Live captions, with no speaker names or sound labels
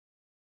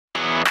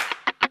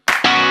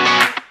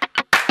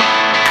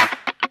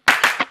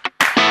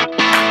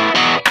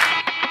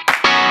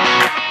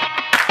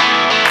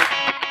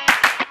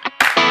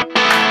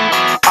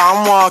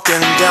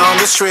walking down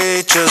the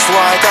street just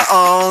like I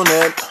own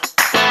it.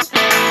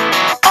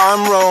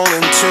 I'm rolling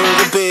to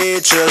the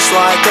beat just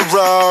like I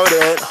wrote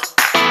it.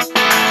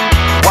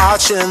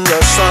 Watching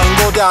the sun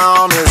go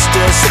down is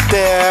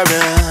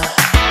disappearing.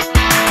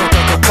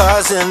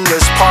 Cause in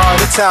this part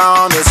of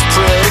town it's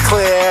pretty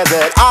clear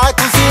that I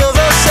can feel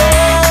the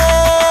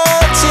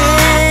city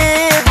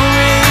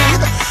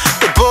breathe.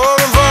 The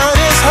boulevard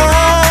is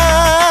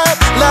hot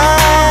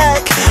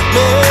like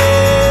me.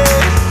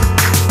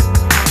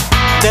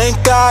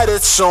 Thank God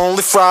it's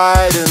only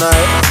Friday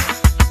night.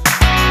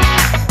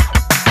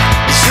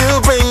 You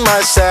bring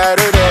my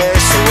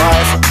Saturdays to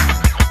life.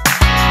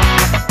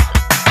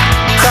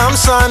 Come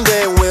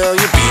Sunday, will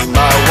you be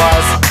my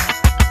wife?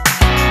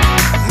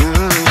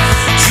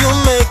 You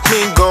make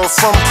me go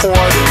from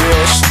Puerto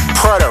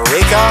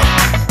Rico.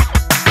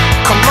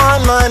 Come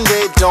on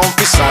Monday, don't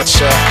be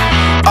such a.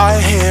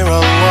 I hear a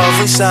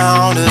lovely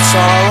sound, it's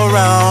all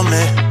around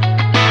me.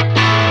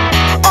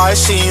 I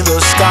see the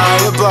sky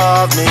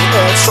above me,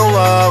 it's so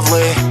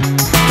lovely.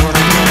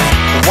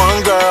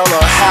 One girl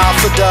or half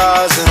a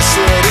dozen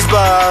cities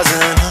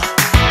buzzing.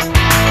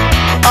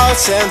 A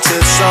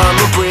scented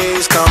summer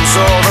breeze comes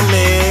over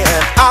me,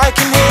 and I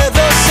can hear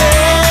the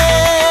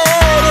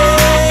city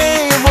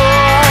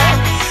roar.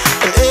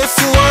 And if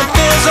you want,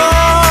 there's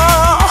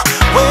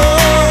always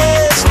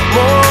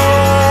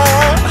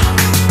more.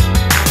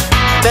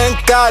 Thank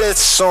God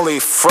it's only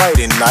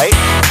Friday night.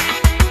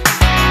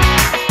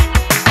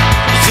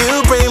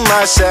 You bring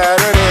my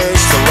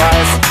Saturdays to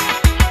life.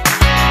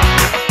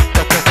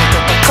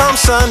 Come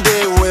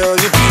Sunday, will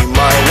you be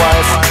my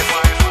wife?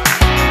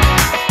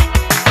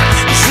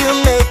 You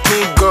make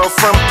me go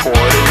from Puerto.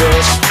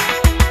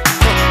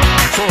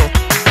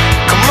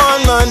 Come on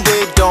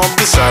Monday, don't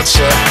be such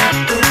a.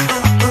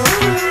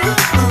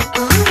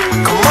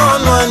 Come on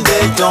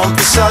Monday, don't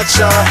be such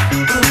a.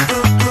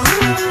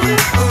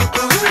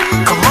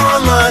 Come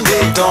on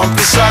Monday, don't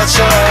be such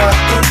a.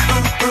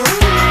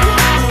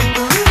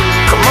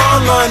 Come on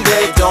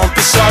Monday, don't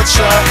be such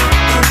a.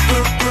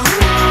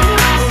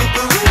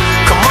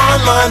 Come on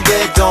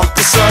Monday, don't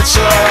be such a.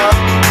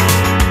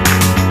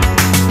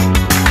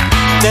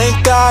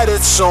 Thank God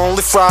it's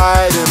only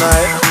Friday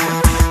night.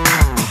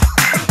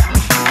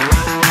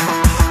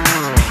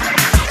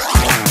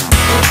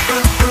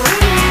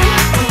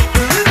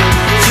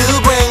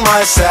 You bring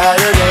my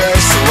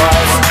Saturdays to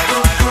life.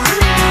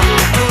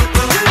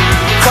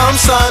 Come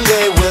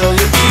Sunday, will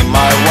you be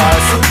my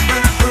wife?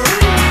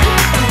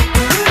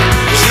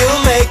 You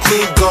make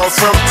me go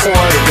from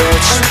Puerto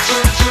Rich.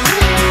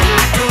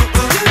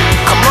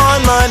 Come on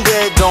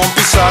Monday, don't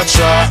be such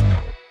a.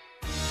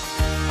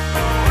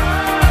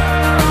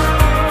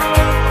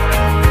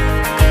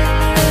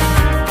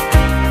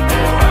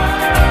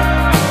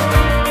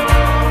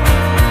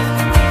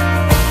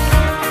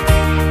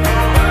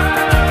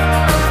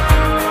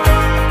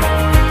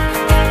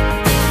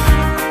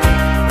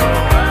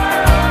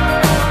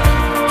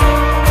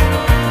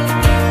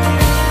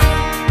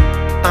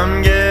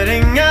 I'm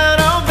getting out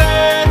of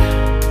bed,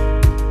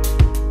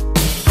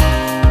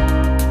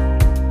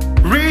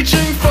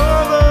 reaching for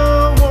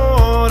the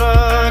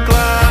water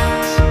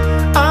glass.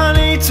 I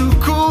need to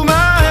cool my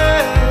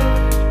head.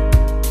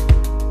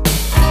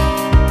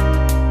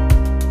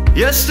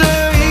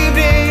 Yesterday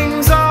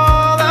evening's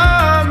all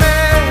I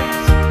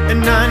missed,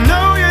 and I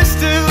know you're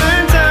still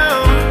in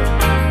town.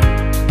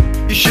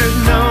 You should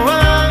know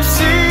I've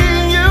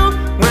seen you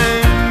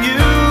when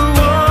you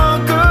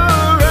walk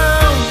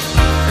around,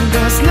 and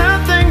there's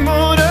nothing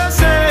more to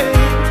say.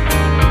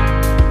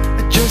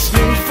 I just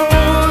need for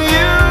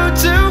you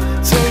to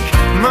take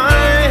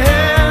my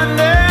hand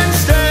and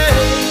stay.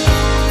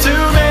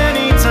 Too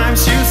many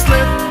times you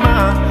slipped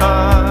my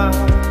heart.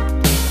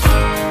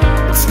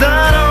 It's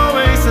not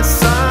always a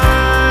sign.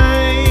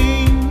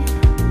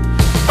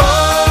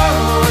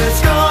 Oh,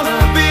 it's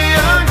gonna be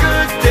a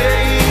good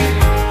day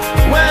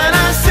when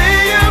I see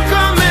you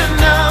coming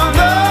down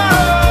the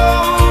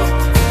road.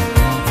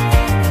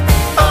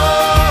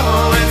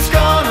 Oh, it's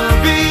gonna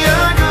be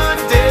a good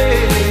day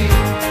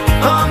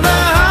on the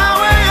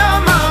highway of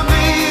my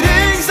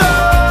bleeding soul.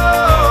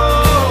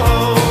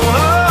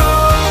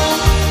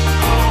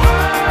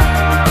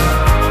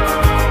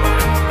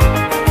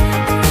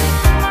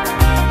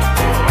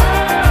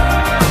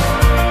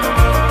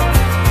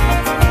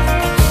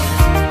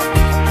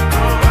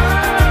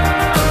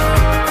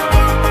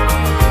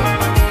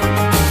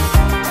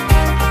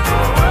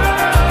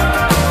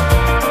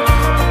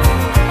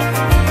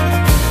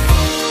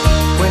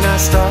 When I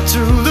start to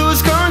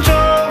lose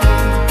control,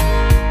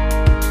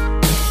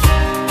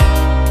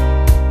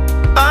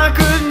 I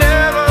could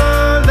never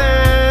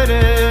let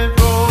it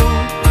go,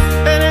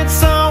 and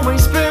it's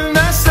always been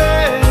the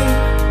same.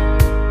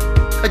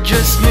 I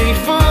just need